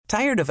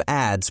Tired of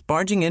ads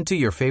barging into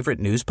your favorite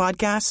news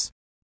podcasts?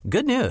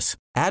 Good news.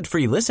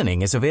 Ad-free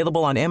listening is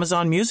available on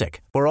Amazon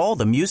Music for all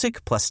the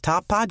music plus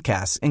top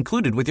podcasts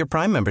included with your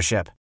Prime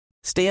membership.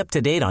 Stay up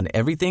to date on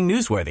everything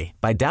newsworthy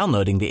by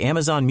downloading the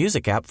Amazon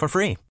Music app for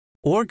free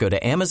or go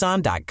to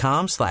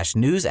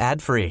amazon.com/news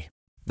ad free.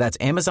 That's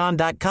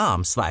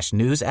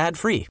amazon.com/news ad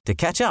free to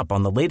catch up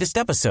on the latest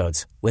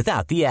episodes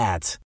without the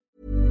ads.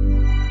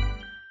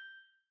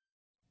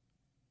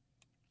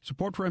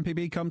 Support for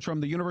MPB comes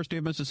from the University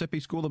of Mississippi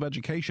School of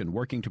Education,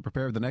 working to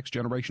prepare the next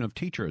generation of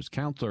teachers,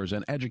 counselors,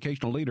 and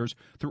educational leaders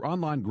through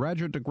online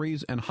graduate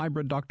degrees and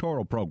hybrid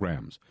doctoral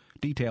programs.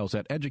 Details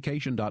at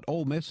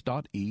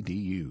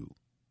education.olemiss.edu.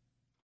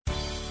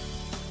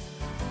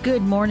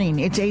 Good morning.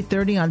 It's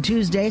 8:30 on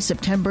Tuesday,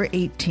 September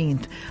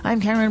 18th. I'm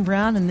Karen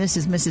Brown, and this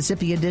is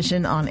Mississippi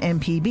Edition on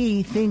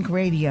MPB Think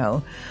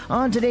Radio.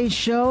 On today's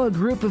show, a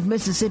group of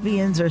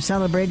Mississippians are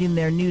celebrating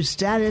their new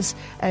status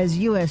as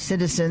U.S.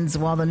 citizens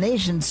while the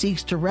nation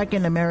seeks to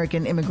reckon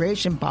American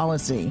immigration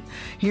policy.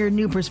 Hear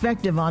new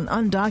perspective on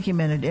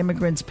undocumented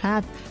immigrants'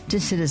 path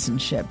to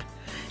citizenship.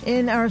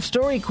 In our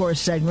Story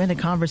Course segment, a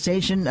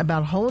conversation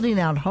about holding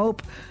out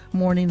hope,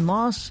 mourning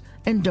loss,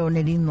 and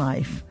donating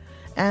life.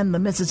 And the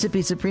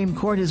Mississippi Supreme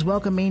Court is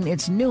welcoming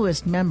its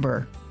newest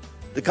member.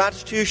 The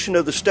Constitution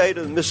of the state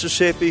of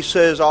Mississippi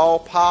says all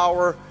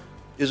power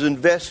is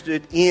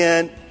invested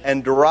in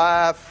and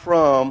derived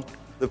from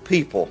the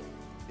people.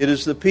 It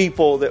is the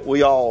people that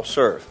we all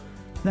serve.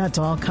 That's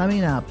all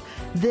coming up.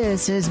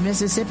 This is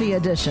Mississippi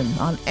Edition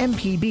on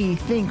MPB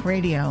Think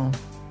Radio.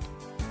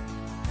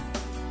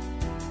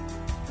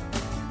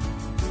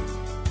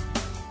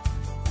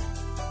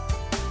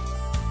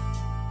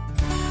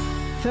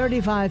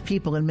 35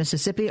 people in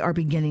Mississippi are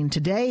beginning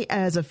today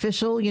as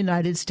official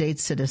United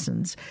States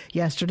citizens.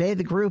 Yesterday,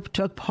 the group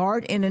took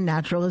part in a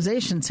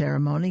naturalization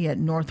ceremony at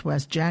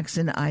Northwest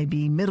Jackson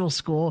IB Middle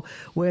School,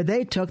 where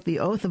they took the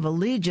oath of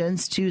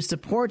allegiance to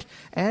support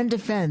and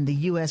defend the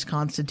U.S.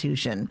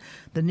 Constitution.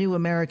 The new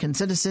American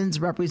citizens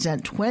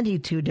represent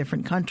 22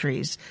 different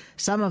countries.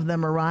 Some of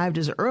them arrived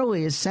as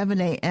early as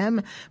 7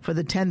 a.m. for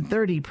the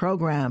 10:30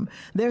 program.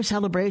 Their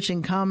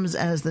celebration comes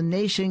as the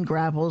nation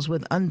grapples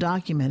with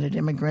undocumented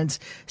immigrants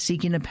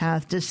seeking a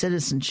path to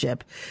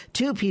citizenship.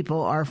 2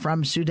 people are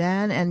from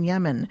Sudan and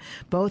Yemen.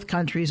 Both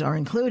countries are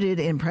included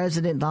in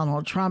President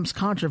Donald Trump's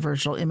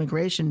controversial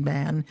immigration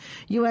ban.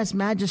 U.S.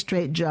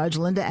 Magistrate Judge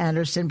Linda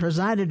Anderson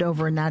presided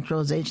over a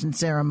naturalization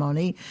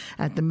ceremony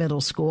at the middle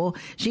school.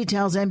 She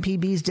tells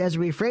MPB's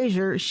Desiree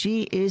Frazier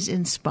she is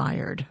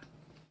inspired.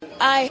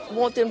 I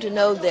want them to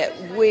know that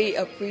we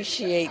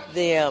appreciate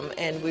them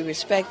and we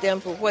respect them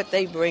for what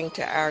they bring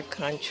to our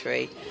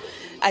country.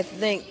 I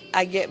think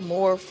I get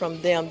more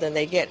from them than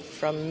they get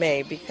from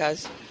me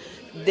because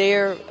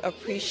their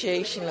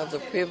appreciation of the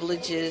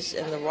privileges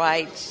and the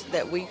rights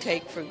that we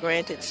take for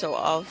granted so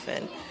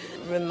often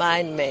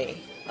remind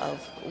me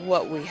of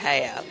what we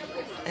have.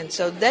 And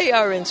so they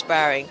are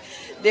inspiring.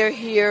 They're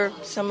here,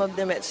 some of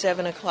them at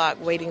 7 o'clock,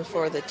 waiting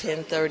for the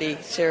 10:30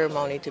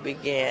 ceremony to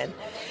begin.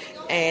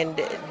 And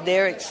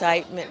their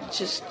excitement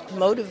just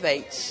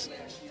motivates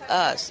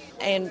us,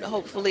 and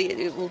hopefully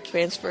it will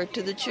transfer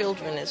to the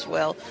children as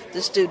well,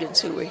 the students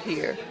who are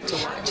here to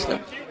watch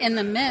them. In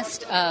the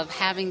midst of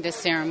having this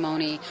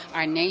ceremony,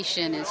 our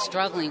nation is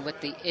struggling with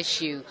the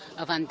issue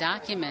of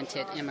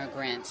undocumented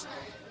immigrants.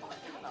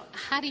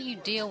 How do you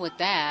deal with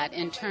that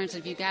in terms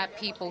of you got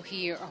people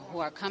here who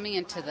are coming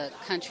into the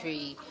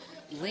country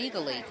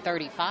legally,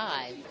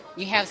 35.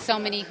 You have so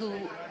many who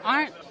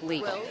aren't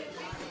legal.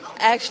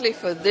 Actually,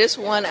 for this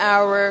 1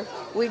 hour,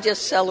 we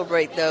just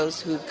celebrate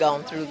those who've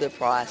gone through the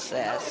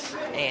process,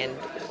 and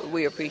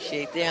we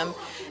appreciate them,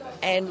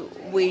 and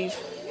we've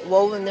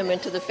woven them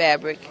into the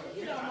fabric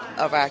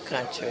of our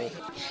country.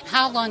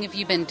 How long have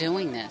you been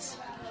doing this?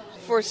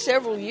 For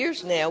several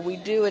years now. We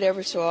do it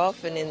ever so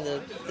often in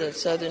the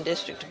Southern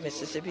District of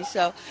Mississippi,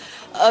 so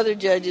other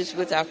judges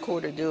with our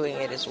court are doing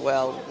it as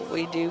well.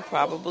 We do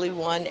probably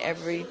one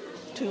every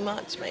 2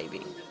 months,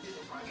 maybe.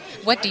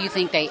 What do you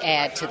think they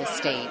add to the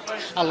state?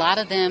 A lot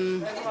of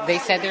them, they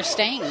said they're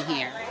staying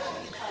here.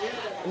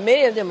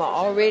 Many of them are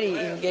already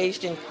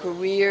engaged in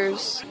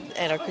careers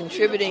and are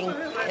contributing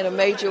in a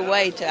major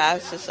way to our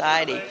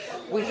society.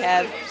 We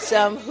have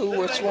some who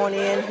were sworn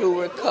in, who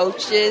were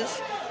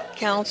coaches,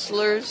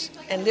 counselors,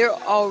 and they're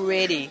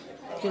already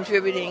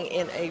contributing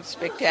in a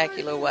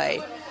spectacular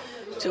way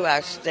to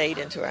our state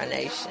and to our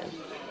nation.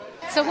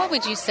 So what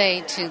would you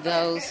say to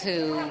those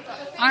who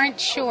aren't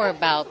sure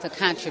about the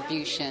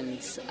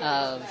contributions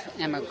of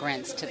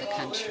immigrants to the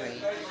country,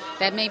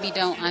 that maybe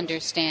don't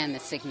understand the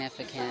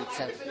significance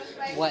of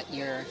what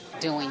you're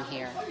doing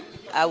here?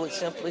 I would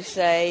simply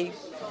say,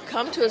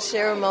 come to a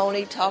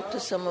ceremony, talk to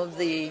some of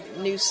the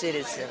new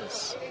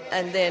citizens,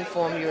 and then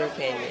form your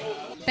opinion.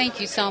 Thank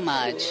you so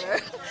much.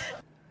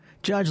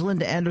 Judge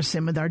Linda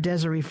Anderson with our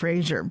Desiree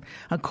Frazier.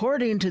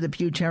 According to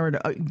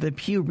the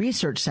Pew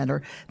Research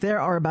Center, there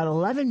are about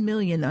 11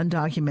 million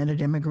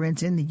undocumented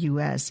immigrants in the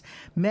U.S.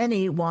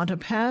 Many want a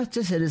path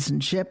to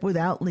citizenship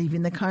without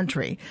leaving the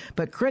country,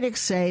 but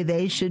critics say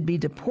they should be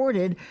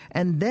deported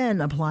and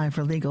then apply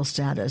for legal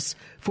status.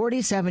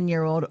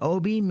 47-year-old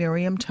Obi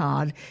Miriam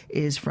Todd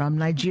is from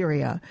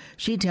Nigeria.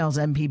 She tells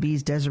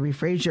MPB's Desiree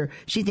Frazier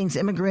she thinks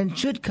immigrants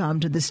should come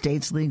to the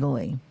states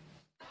legally.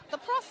 The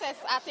process,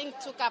 I think,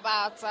 took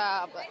about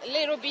a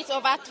little bit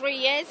over 3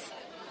 years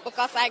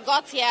because I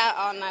got here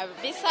on a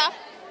visa.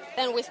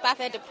 Then we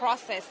started the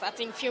process, I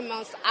think, a few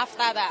months after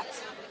that.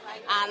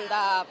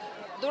 And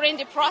during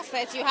the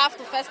process, you have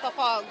to, first of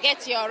all,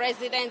 get your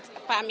resident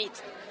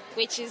permit,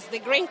 which is the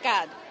green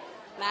card.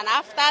 And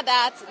after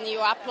that, you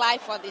apply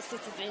for the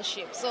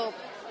citizenship. So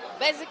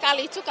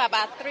basically, it took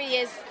about 3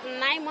 years,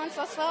 9 months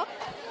or so.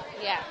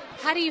 Yeah.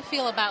 How do you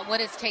feel about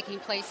what is taking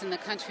place in the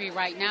country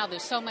right now?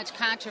 There's so much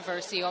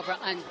controversy over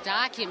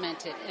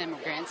undocumented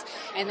immigrants,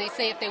 and they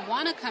say if they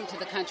want to come to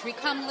the country,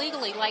 come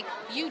legally like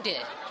you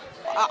did.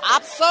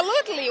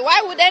 Absolutely.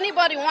 Why would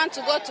anybody want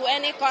to go to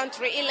any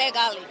country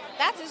illegally?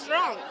 That is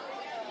wrong.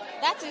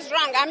 That is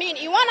wrong. I mean,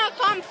 you want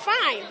to come,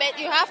 fine, but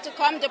you have to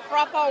come the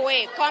proper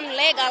way. Come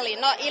legally,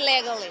 not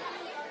illegally.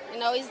 You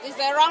know, it's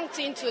a wrong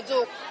thing to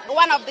do.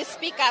 One of the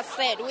speakers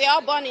said, we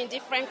are born in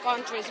different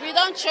countries. We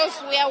don't choose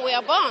where we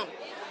are born.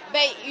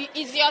 But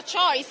it's your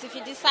choice if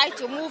you decide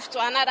to move to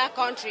another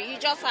country. You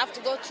just have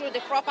to go through the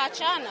proper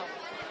channel.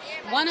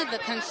 One of the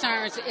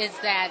concerns is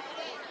that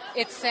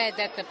it's said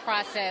that the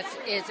process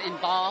is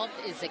involved,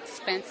 is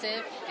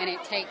expensive, and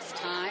it takes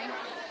time.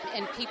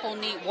 And people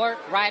need work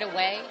right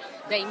away.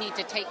 They need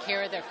to take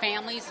care of their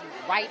families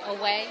right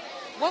away.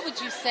 What would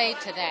you say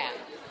to that?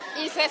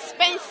 It's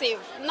expensive.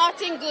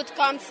 Nothing good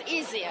comes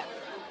easier.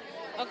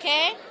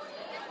 Okay?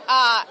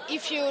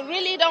 If you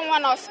really don't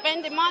want to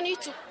spend the money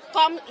to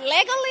come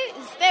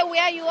legally, stay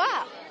where you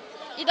are.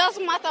 It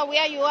doesn't matter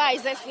where you are.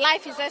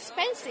 Life is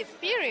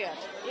expensive, period.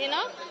 You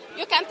know?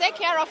 You can take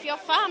care of your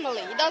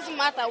family. It doesn't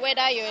matter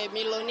whether you're a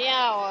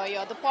millionaire or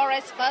you're the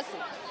poorest person.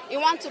 You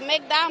want to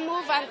make that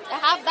move and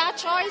have that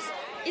choice,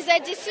 it's a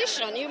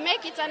decision. You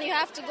make it and you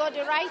have to go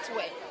the right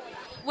way.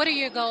 What are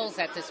your goals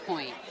at this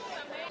point?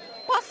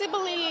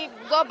 Possibly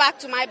go back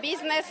to my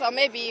business or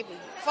maybe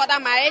further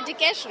my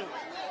education.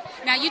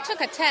 Now, you took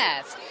a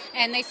test,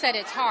 and they said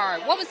it's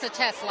hard. What was the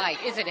test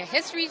like? Is it a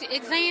history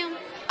exam?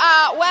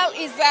 Well,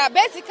 it's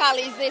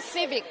basically it's a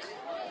civic.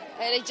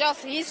 It's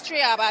just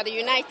history about the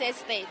United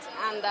States,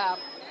 and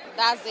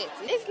that's it.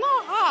 It's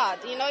not hard,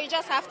 you know. You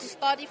just have to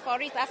study for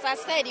it. As I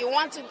said, you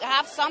want to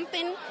have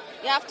something,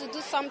 you have to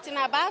do something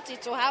about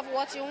it to have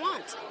what you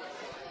want.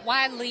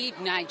 Why leave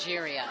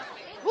Nigeria?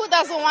 Who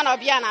doesn't want to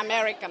be an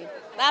American?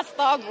 That's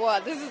third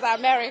world. This is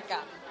America.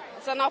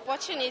 It's an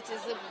opportunity.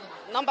 It's the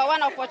number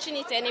one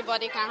opportunity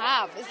anybody can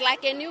have. It's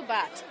like a new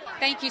birth.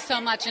 Thank you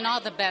so much, and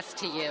all the best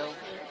to you.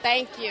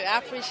 Thank you. I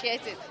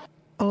appreciate it.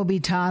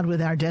 Obi Todd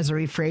with our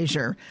Desiree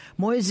Frazier.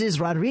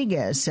 Moises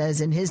Rodriguez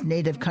says in his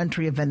native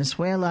country of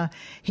Venezuela,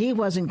 he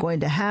wasn't going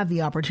to have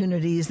the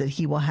opportunities that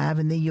he will have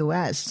in the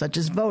U.S., such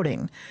as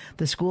voting.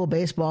 The school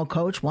baseball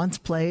coach once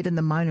played in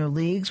the minor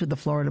leagues with the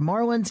Florida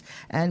Marlins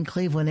and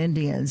Cleveland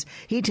Indians.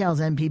 He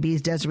tells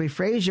MPB's Desiree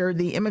Frazier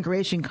the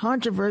immigration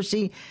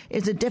controversy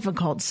is a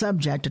difficult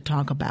subject to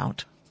talk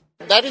about.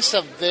 That is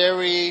a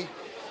very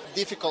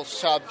difficult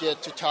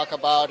subject to talk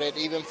about it,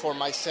 even for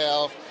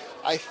myself.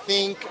 I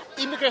think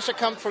immigrants that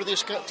come to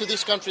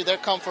this country, they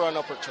come for an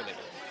opportunity.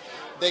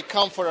 They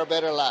come for a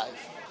better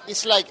life.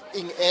 It's like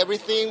in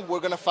everything, we're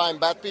going to find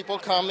bad people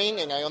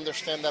coming, and I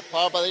understand that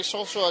part, but there's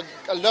also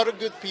a lot of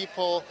good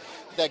people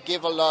that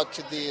give a lot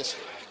to this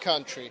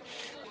country.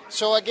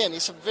 So again,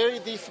 it's a very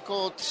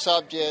difficult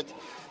subject,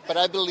 but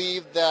I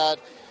believe that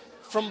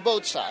from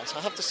both sides,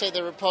 I have to say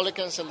the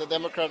Republicans and the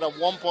Democrats at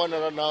one point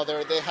or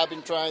another, they have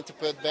been trying to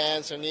put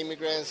bans on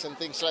immigrants and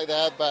things like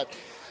that, but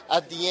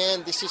at the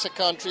end, this is a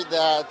country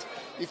that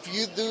if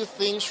you do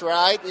things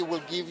right, it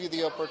will give you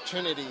the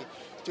opportunity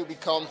to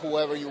become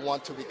whoever you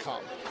want to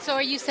become. So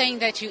are you saying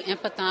that you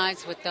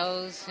empathize with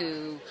those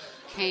who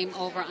came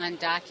over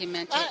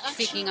undocumented,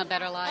 seeking a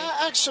better life?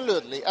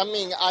 Absolutely. I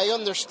mean, I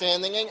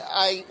understand, and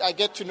I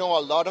get to know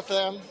a lot of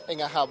them, and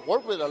I have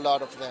worked with a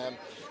lot of them,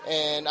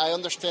 and I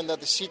understand that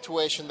the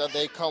situation that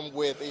they come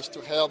with is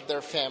to help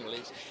their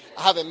families.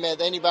 I haven't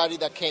met anybody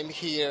that came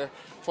here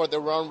for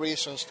the wrong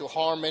reasons, to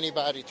harm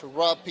anybody, to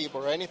rob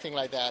people, or anything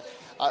like that.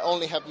 I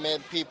only have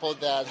met people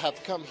that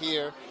have come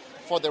here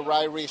for the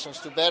right reasons,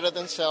 to better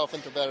themselves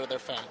and to better their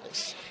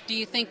families. Do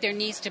you think there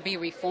needs to be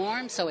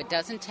reform so it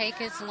doesn't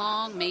take as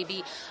long?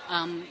 Maybe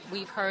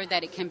we've heard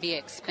that it can be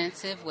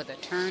expensive with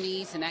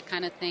attorneys and that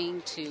kind of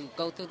thing to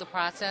go through the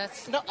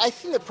process? No, I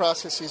think the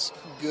process is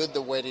good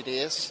the way it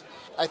is.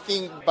 I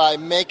think by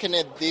making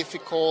it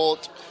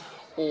difficult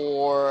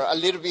or a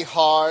little bit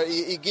hard,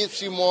 it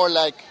gives you more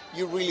like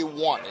you really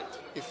want it.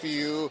 If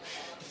you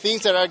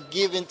things that are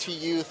given to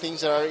you,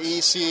 things that are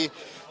easy,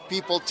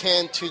 people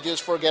tend to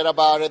just forget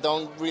about it,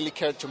 don't really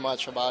care too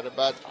much about it.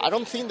 But I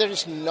don't think there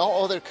is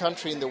no other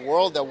country in the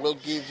world that will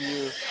give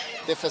you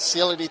the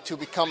facility to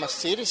become a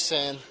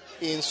citizen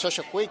in such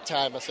a quick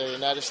time as the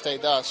United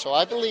States does. So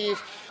I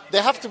believe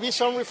there have to be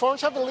some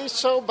reforms, I believe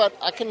so, but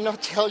I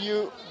cannot tell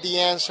you the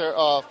answer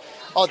of,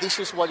 oh, this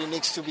is what it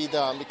needs to be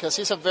done, because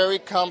it's a very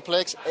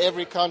complex,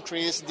 every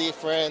country is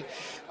different,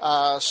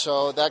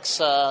 so that's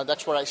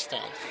where I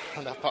stand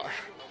on that part.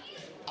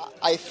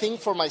 I think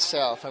for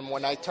myself, and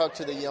when I talk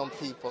to the young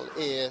people,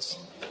 is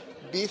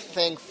be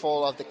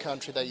thankful of the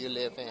country that you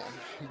live in.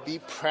 Be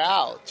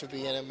proud to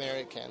be an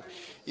American.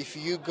 If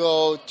you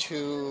go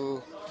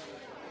to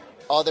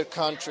other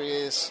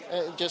countries,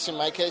 just in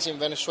my case in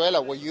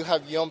Venezuela, where you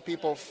have young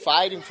people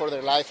fighting for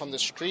their life on the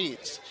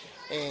streets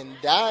and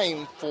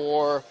dying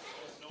for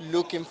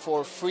looking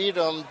for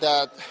freedom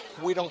that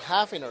we don't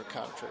have in our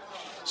country.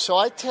 So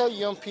I tell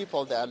young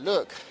people that,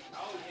 look,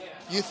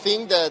 you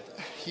think that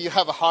you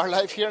have a hard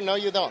life here? No,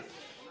 you don't.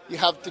 You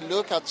have to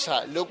look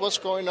outside, look what's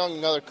going on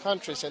in other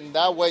countries, and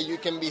that way you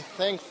can be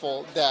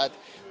thankful that,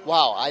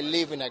 wow, I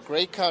live in a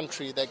great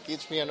country that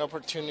gives me an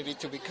opportunity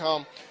to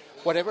become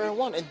whatever I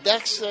want. And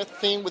that's the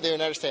thing with the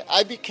United States.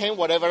 I became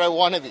whatever I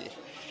want to be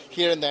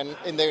here in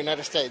the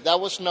United States. That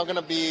was not going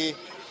to be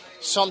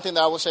something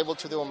that I was able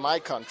to do in my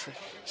country.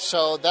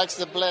 So that's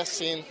the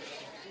blessing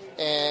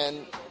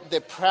and the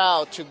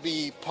proud to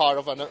be part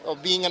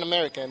of being an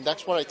American.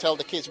 That's what I tell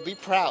the kids. Be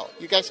proud.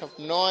 You guys have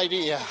no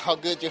idea how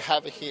good you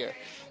have it here.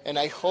 And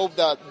I hope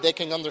that they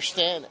can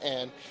understand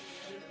and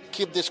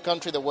keep this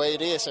country the way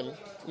it is and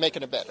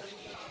making it better.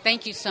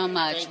 Thank you so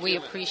much. We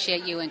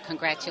appreciate you and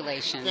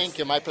congratulations. Thank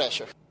you. My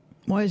pleasure.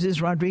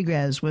 Moises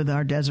Rodriguez with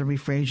our Desiree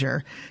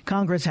Frazier.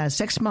 Congress has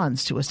 6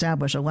 months to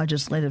establish a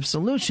legislative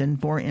solution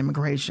for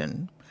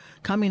immigration.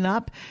 Coming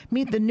up,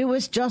 meet the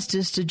newest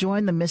justice to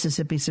join the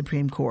Mississippi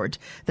Supreme Court.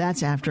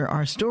 That's after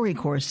our Story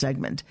Course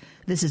segment.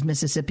 This is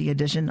Mississippi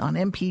Edition on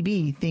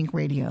MPB Think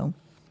Radio.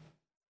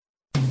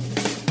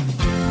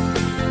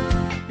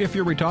 If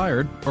you're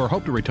retired or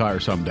hope to retire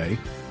someday,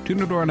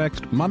 tune into our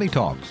next Money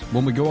Talks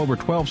when we go over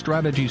 12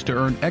 strategies to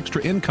earn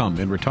extra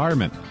income in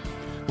retirement.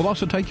 We'll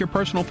also take your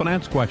personal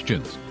finance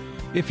questions.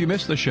 If you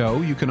miss the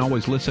show, you can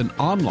always listen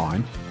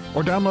online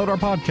or download our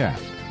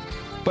podcast.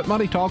 But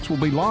Money Talks will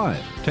be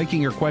live, taking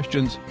your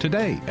questions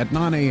today at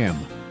 9 a.m.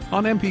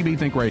 on MPB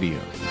Think Radio.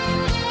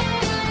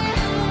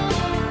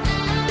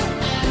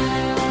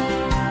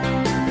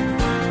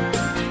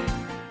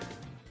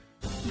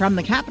 From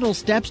the Capitol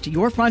steps to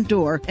your front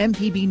door,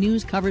 MPB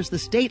News covers the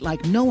state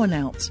like no one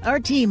else. Our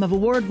team of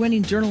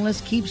award-winning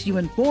journalists keeps you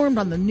informed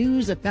on the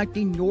news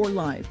affecting your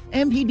life.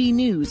 MPB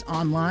News,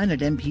 online at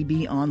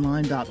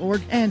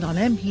mpbonline.org and on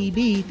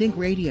MPB Think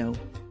Radio.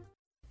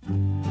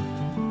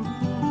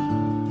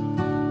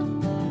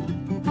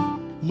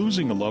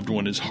 Losing a loved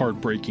one is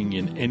heartbreaking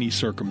in any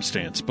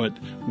circumstance, but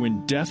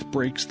when death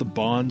breaks the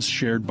bonds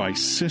shared by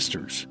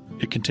sisters,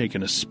 it can take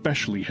an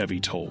especially heavy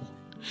toll.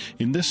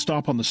 In this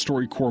stop on the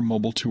StoryCorps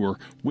mobile tour,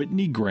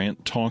 Whitney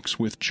Grant talks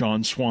with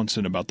John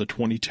Swanson about the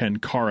 2010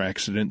 car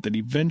accident that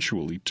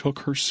eventually took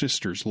her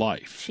sister's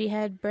life. She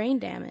had brain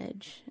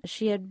damage.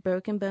 She had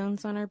broken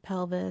bones on her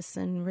pelvis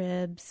and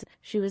ribs.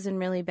 She was in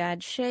really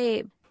bad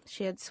shape.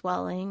 She had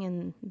swelling,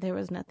 and there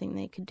was nothing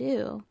they could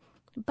do.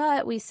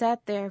 But we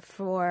sat there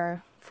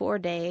for 4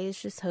 days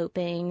just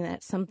hoping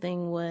that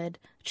something would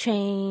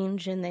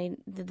change, and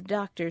the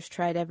doctors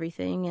tried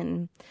everything,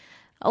 and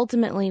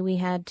ultimately we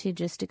had to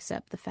just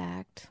accept the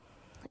fact.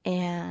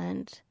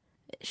 And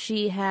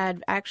she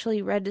had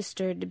actually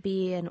registered to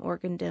be an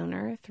organ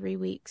donor 3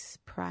 weeks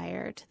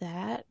prior to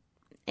that,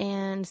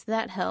 and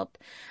that helped.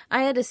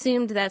 I had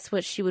assumed that's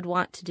what she would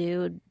want to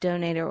do,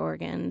 donate her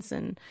organs,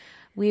 and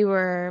we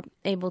were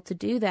able to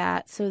do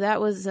that. So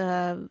that was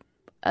a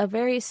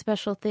very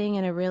special thing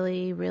and a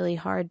really, really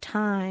hard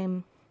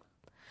time.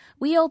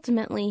 We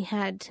ultimately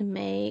had to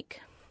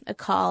make a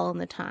call on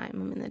the time. I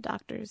mean, the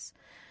doctors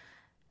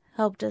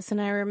helped us,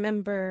 and I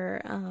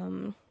remember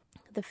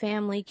the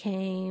family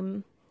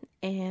came,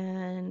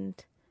 and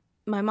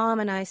my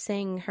mom and I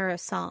sang her a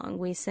song.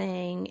 We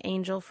sang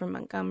Angel from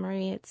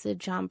Montgomery. It's a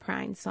John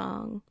Prine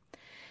song.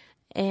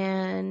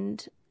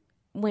 And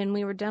when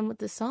we were done with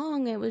the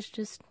song, it was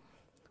just,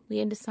 we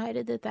had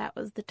decided that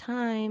was the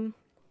time.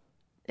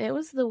 It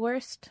was the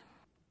worst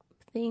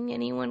thing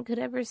anyone could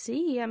ever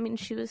see. I mean,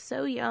 she was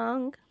so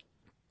young,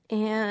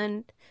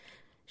 and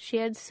she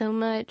had so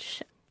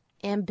much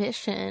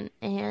ambition,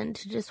 and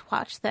to just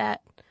watch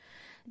that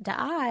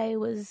die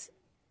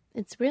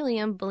it's really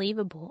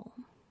unbelievable.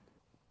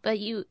 But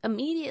you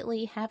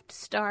immediately have to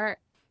start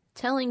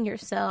telling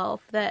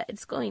yourself that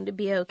it's going to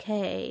be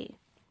okay,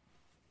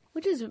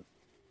 which is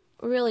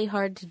really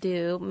hard to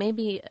do.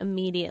 Maybe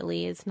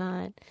immediately is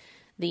not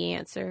the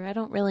answer. I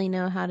don't really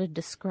know how to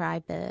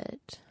describe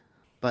it.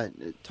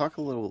 But talk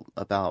a little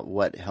about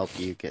what helped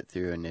you get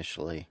through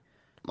initially,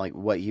 like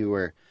what you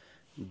were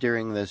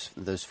during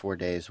those 4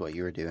 days, what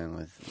you were doing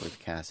with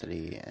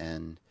Cassidy,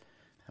 and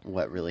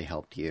what really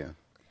helped you.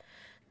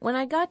 When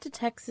I got to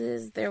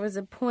Texas, there was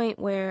a point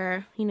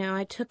where,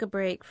 I took a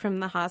break from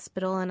the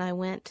hospital and I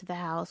went to the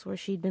house where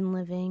she'd been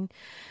living.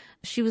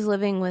 She was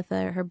living with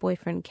her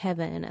boyfriend,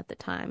 Kevin, at the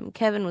time.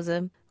 Kevin was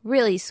a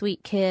really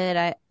sweet kid.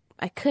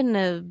 I couldn't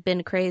have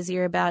been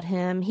crazier about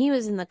him. He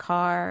was in the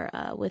car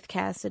with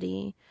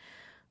Cassidy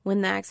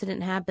when the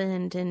accident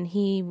happened, and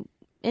he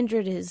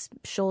injured his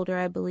shoulder,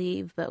 I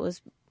believe, but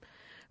was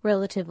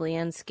relatively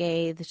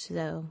unscathed,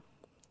 so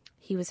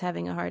he was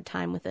having a hard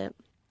time with it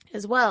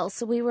as well.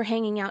 So we were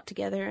hanging out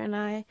together, and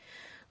I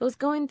was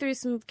going through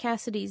some of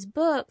Cassidy's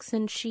books,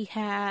 and she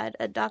had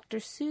a Dr.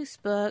 Seuss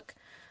book,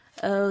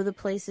 Oh, the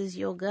Places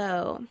You'll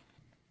Go.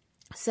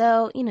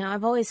 So,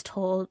 I've always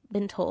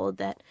been told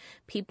that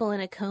people in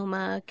a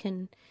coma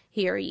can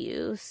hear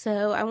you.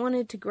 So I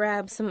wanted to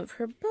grab some of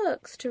her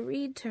books to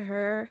read to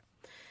her,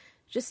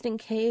 just in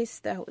case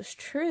that was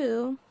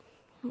true.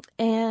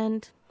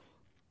 And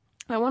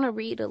I want to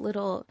read a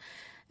little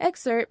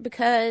excerpt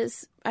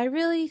because I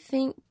really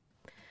think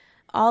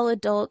all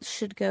adults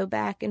should go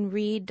back and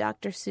read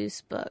Dr.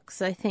 Seuss books.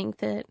 I think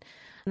that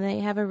they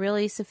have a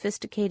really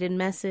sophisticated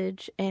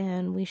message,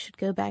 and we should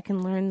go back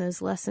and learn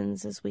those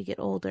lessons as we get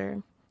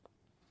older.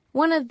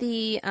 One of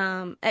the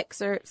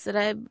excerpts that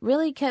I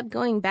really kept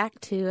going back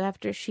to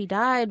after she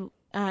died,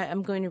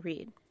 I'm going to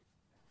read.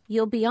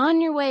 You'll be on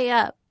your way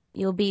up.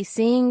 You'll be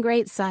seeing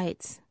great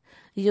sights.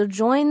 You'll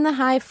join the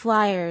high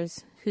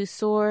flyers who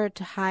soar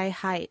to high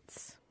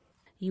heights.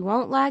 You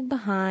won't lag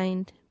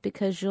behind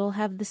because you'll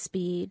have the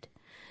speed.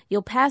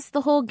 You'll pass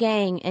the whole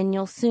gang and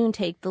you'll soon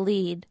take the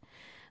lead.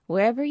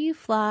 Wherever you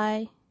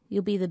fly,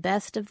 you'll be the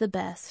best of the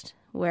best.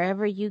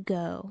 Wherever you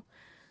go,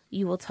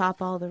 you will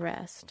top all the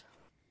rest.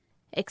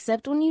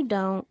 Except when you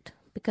don't,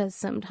 because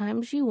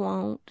sometimes you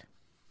won't.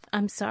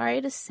 I'm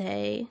sorry to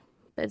say,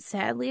 but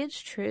sadly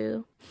it's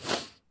true,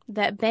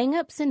 that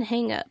bang-ups and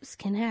hang-ups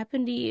can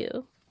happen to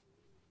you.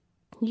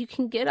 You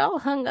can get all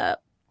hung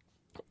up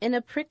in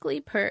a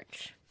prickly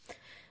perch,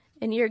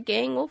 and your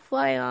gang will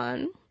fly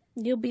on.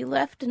 You'll be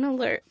left in a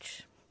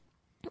lurch.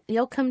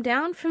 You'll come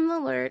down from the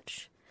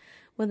lurch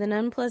with an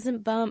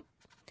unpleasant bump,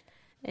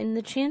 and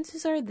the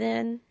chances are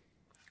then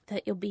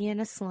that you'll be in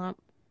a slump.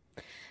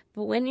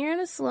 But when you're in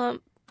a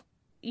slump,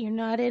 you're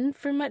not in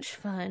for much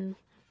fun.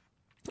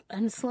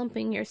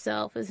 Unslumping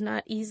yourself is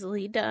not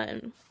easily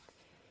done.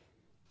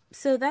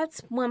 So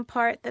that's one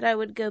part that I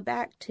would go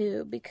back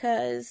to,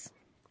 because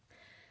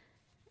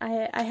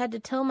I had to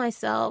tell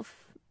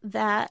myself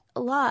that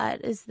a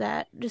lot, is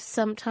that just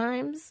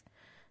sometimes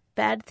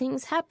bad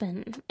things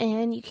happen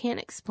and you can't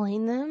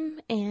explain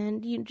them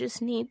and you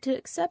just need to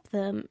accept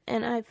them.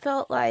 And I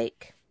felt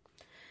like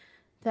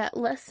that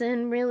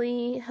lesson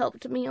really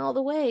helped me all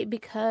the way,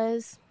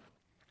 because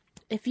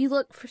if you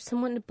look for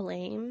someone to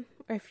blame,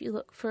 or if you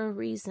look for a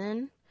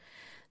reason,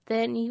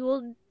 then you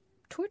will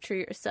torture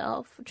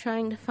yourself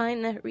trying to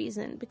find that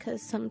reason,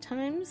 because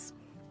sometimes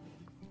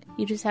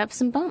you just have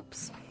some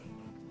bumps.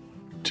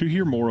 To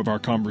hear more of our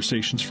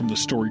conversations from the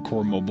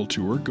StoryCorps Mobile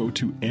Tour, go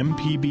to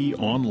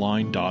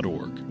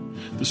mpbonline.org.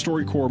 The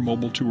StoryCorps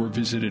Mobile Tour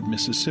visited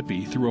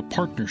Mississippi through a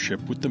partnership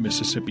with the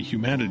Mississippi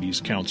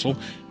Humanities Council,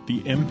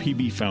 the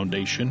MPB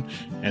Foundation,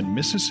 and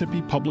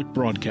Mississippi Public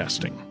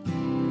Broadcasting.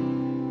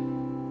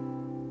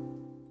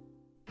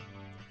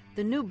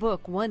 The new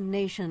book, One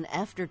Nation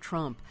After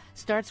Trump,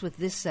 starts with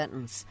this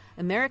sentence: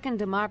 American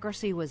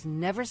democracy was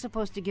never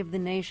supposed to give the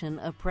nation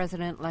a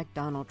president like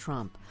Donald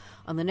Trump.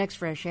 On the next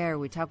Fresh Air,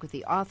 we talk with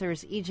the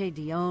authors E.J.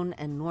 Dionne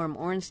and Norm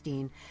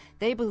Ornstein.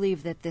 They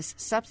believe that this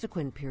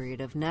subsequent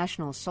period of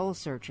national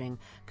soul-searching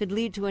could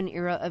lead to an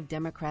era of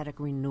democratic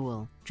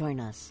renewal. Join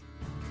us.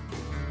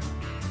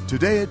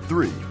 Today at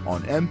 3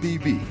 on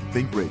MPB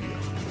Think Radio.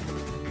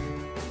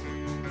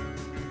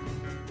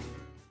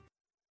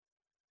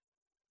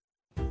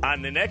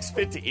 On the next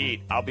Fit to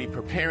Eat, I'll be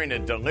preparing a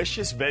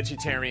delicious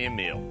vegetarian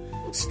meal.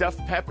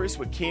 Stuffed peppers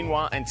with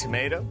quinoa and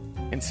tomato,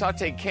 and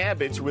sauteed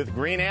cabbage with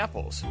green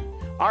apples.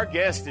 Our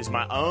guest is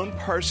my own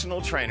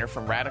personal trainer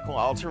from Radical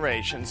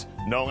Alterations,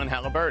 Nolan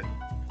Halliburton.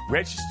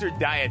 Registered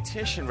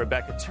dietitian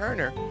Rebecca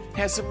Turner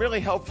has some really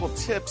helpful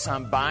tips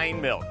on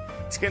buying milk.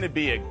 It's going to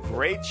be a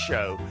great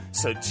show,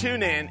 so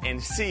tune in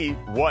and see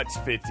what's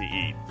fit to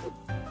eat.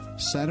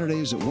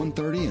 Saturdays at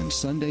 1:30 and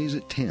Sundays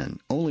at 10,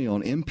 only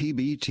on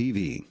MPB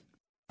TV.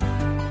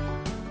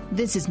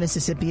 This is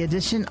Mississippi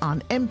Edition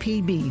on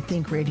MPB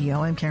Think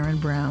Radio. I'm Karen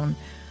Brown.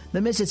 The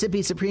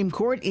Mississippi Supreme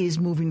Court is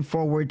moving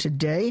forward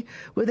today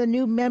with a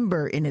new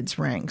member in its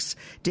ranks.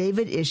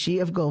 David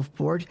Ishii of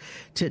Gulfport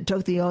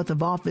took the oath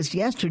of office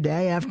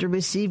yesterday after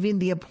receiving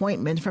the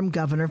appointment from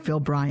Governor Phil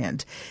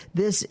Bryant.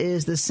 This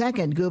is the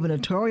second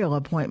gubernatorial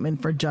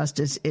appointment for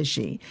Justice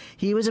Ishii.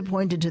 He was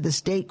appointed to the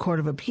State Court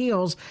of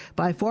Appeals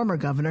by former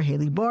Governor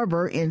Haley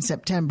Barbour in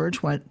September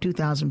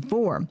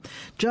 2004.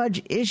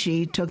 Judge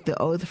Ishii took the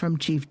oath from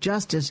Chief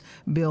Justice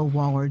Bill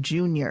Waller,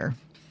 Jr.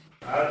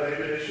 I,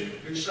 David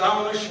Ishii, do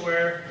solemnly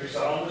swear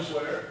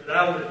that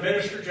I will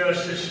administer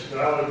justice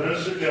without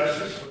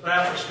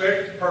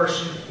respect to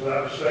person,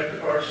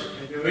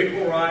 and do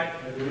equal right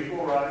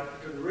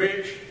to the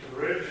rich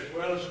as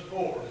well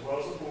well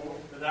as the poor.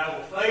 That I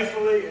will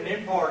faithfully and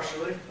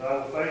impartially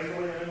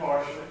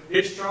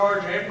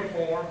discharge and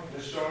perform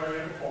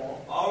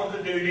all of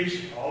the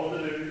duties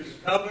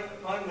incumbent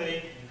upon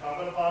me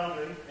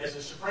as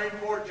a Supreme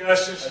Court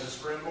Justice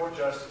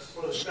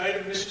for the state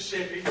of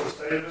Mississippi to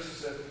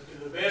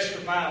the best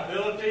of my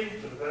ability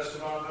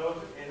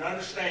and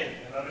understanding.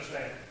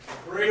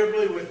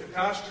 Agreeably with the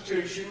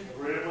Constitution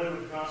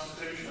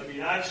of the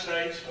United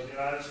States, and the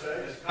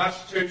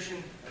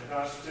Constitution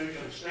of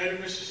the state of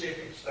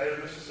Mississippi.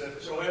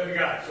 So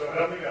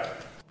help me God.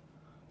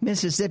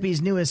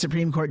 Mississippi's newest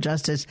Supreme Court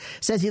justice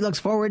says he looks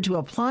forward to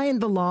applying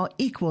the law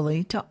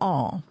equally to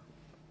all.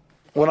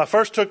 When I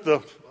first took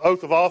the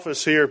oath of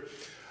office here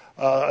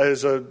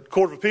as a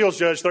Court of Appeals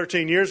judge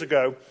 13 years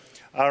ago,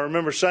 I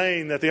remember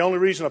saying that the only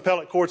reason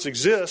appellate courts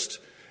exist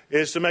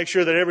is to make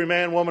sure that every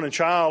man, woman, and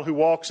child who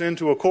walks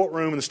into a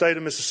courtroom in the state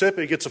of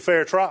Mississippi gets a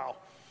fair trial.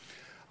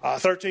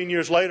 13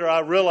 years later, I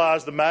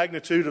realized the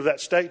magnitude of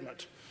that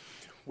statement.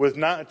 With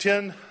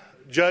 10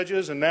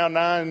 judges and now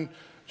 9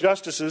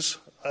 justices,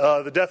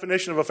 the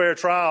definition of a fair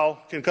trial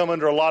can come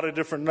under a lot of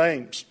different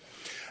names.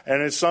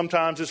 And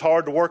sometimes it's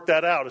hard to work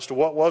that out as to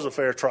what was a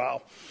fair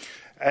trial.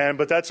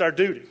 But that's our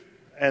duty,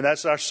 and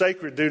that's our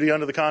sacred duty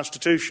under the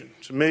Constitution.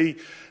 To me,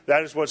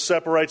 that is what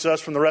separates us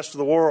from the rest of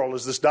the world,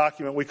 is this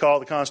document we call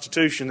the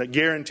Constitution that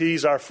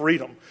guarantees our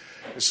freedom.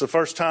 It's the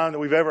first time that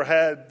we've ever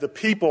had the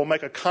people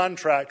make a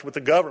contract with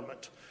the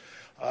government,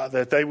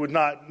 that they would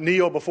not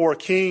kneel before a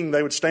king,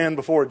 they would stand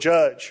before a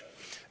judge.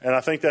 And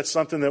I think that's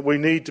something that we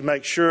need to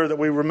make sure that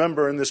we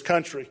remember in this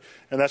country,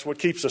 and that's what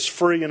keeps us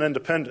free and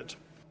independent.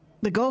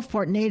 The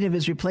Gulfport native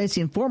is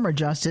replacing former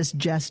Justice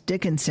Jess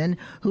Dickinson,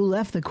 who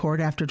left the court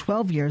after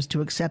 12 years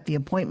to accept the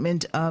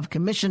appointment of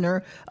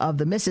Commissioner of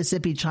the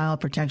Mississippi Child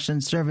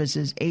Protection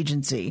Services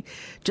Agency.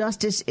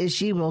 Justice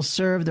Ishii will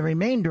serve the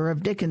remainder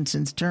of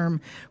Dickinson's term,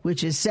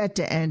 which is set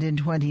to end in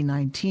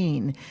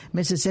 2019.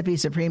 Mississippi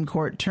Supreme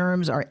Court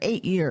terms are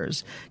 8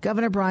 years.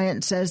 Governor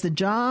Bryant says the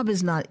job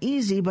is not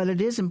easy, but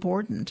it is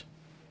important.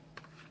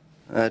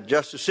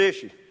 Justice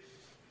Ishii,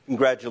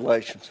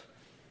 congratulations.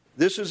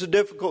 This is a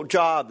difficult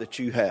job that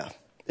you have.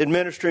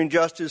 Administering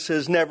justice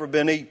has never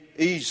been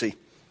easy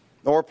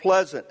nor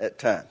pleasant at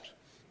times,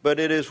 but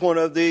it is one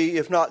of the,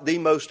 if not the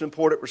most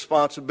important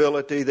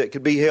responsibility that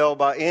could be held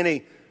by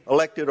any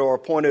elected or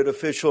appointed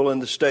official in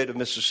the state of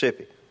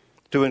Mississippi,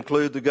 to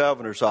include the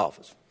governor's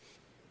office.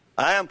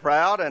 I am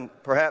proud, and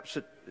perhaps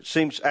it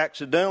seems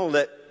accidental,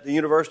 that the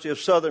University of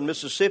Southern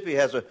Mississippi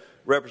has a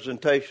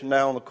representation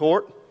now on the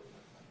court,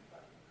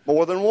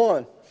 more than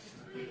one.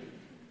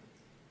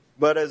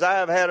 But as I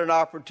have had an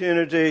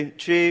opportunity,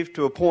 Chief,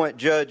 to appoint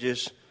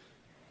judges,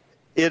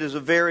 it is a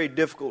very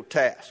difficult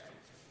task.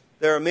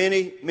 There are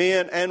many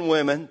men and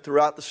women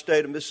throughout the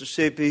state of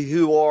Mississippi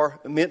who are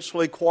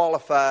immensely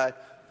qualified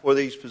for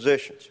these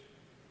positions.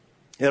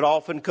 It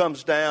often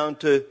comes down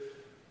to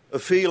a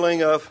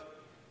feeling of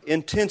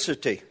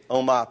intensity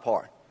on my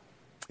part,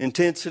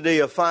 intensity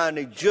of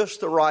finding just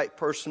the right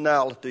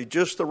personality,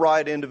 just the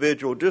right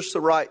individual, just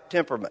the right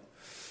temperament.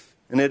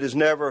 And it has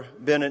never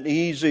been an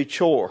easy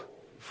chore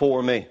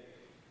for me.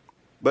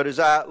 But as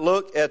I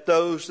look at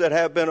those that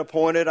have been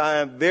appointed, I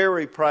am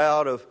very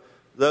proud of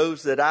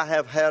those that I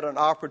have had an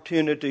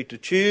opportunity to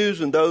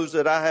choose and those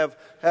that I have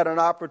had an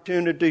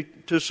opportunity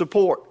to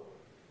support,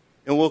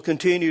 and will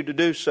continue to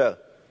do so.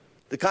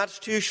 The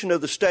Constitution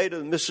of the state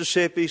of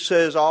Mississippi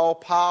says all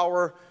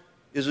power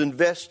is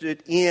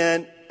invested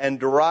in and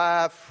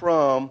derived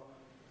from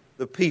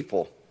the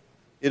people.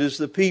 It is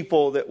the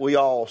people that we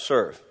all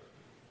serve.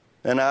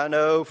 And I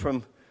know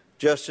from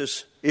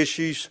Justice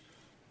Ishii's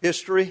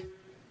history,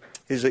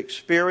 his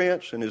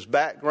experience, and his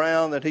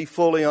background that he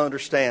fully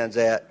understands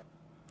that.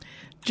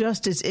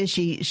 Justice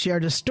Ishii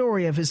shared a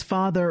story of his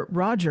father,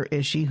 Roger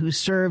Ishii, who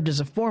served as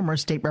a former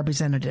state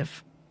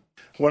representative.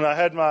 When I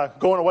had my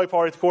going away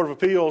party at the Court of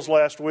Appeals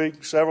last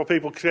week, several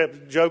people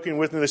kept joking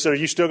with me. They said, "Are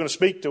you still going to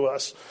speak to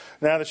us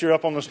now that you're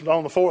up on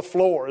the fourth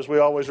floor," as we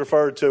always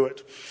referred to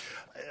it?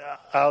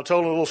 I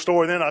told a little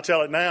story then, I'll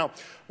tell it now.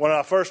 When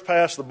I first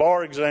passed the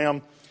bar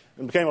exam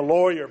and became a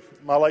lawyer,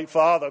 my late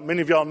father,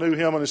 many of y'all knew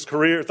him in his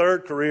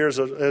third career as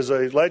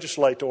a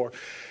legislator.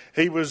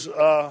 He was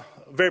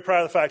very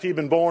proud of the fact he'd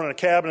been born in a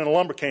cabin in a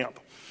lumber camp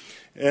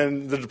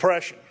in the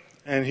Depression.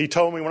 And he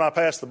told me when I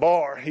passed the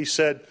bar, he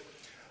said,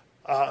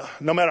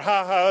 no matter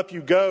how high up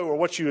you go or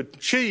what you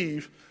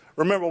achieve,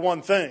 remember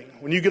one thing.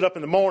 When you get up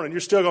in the morning,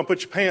 you're still going to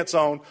put your pants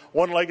on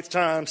one leg at a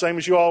time, same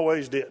as you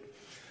always did.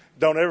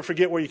 Don't ever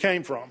forget where you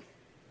came from.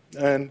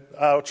 And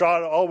I'll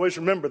try to always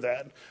remember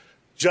that.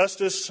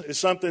 Justice is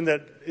something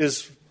that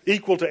is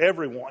equal to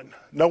everyone.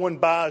 No one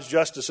buys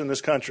justice in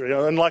this country.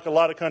 Unlike a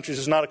lot of countries,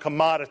 it's not a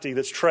commodity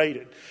that's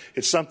traded.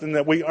 It's something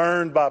that we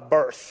earned by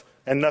birth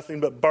and nothing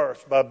but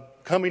birth. By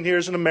coming here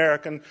as an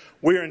American,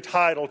 we're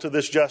entitled to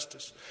this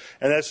justice.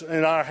 And that's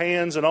in our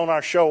hands and on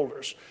our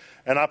shoulders.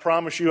 And I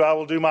promise you I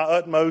will do my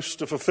utmost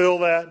to fulfill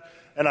that.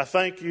 And I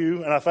thank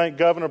you, and I thank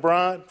Governor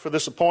Bryant for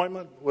this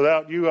appointment.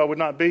 Without you, I would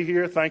not be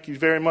here. Thank you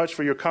very much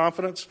for your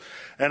confidence.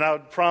 And I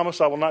promise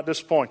I will not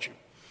disappoint you.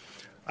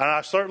 And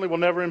I certainly will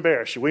never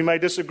embarrass you. We may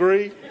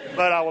disagree,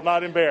 but I will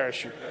not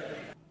embarrass you.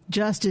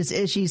 Justice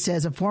Ishii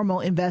says a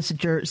formal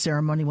investiture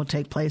ceremony will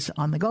take place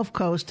on the Gulf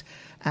Coast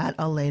at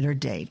a later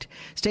date.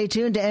 Stay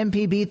tuned to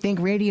MPB Think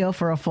Radio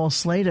for a full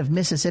slate of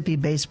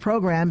Mississippi-based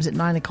programs at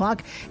 9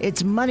 o'clock.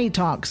 It's Money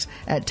Talks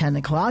at 10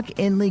 o'clock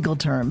in legal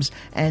terms.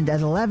 And at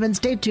 11,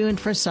 stay tuned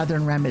for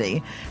Southern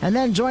Remedy. And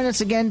then join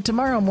us again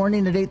tomorrow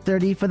morning at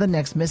 8:30 for the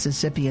next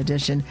Mississippi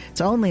edition.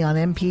 It's only on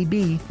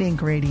MPB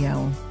Think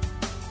Radio.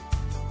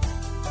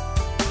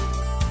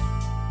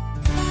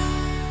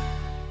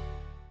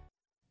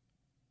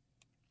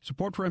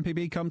 Support for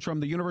MPB comes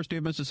from the University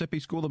of Mississippi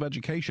School of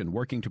Education,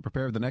 working to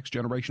prepare the next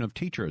generation of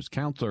teachers,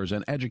 counselors,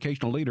 and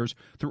educational leaders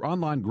through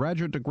online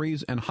graduate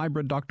degrees and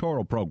hybrid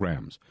doctoral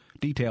programs.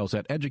 Details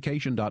at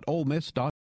education.olemiss.edu.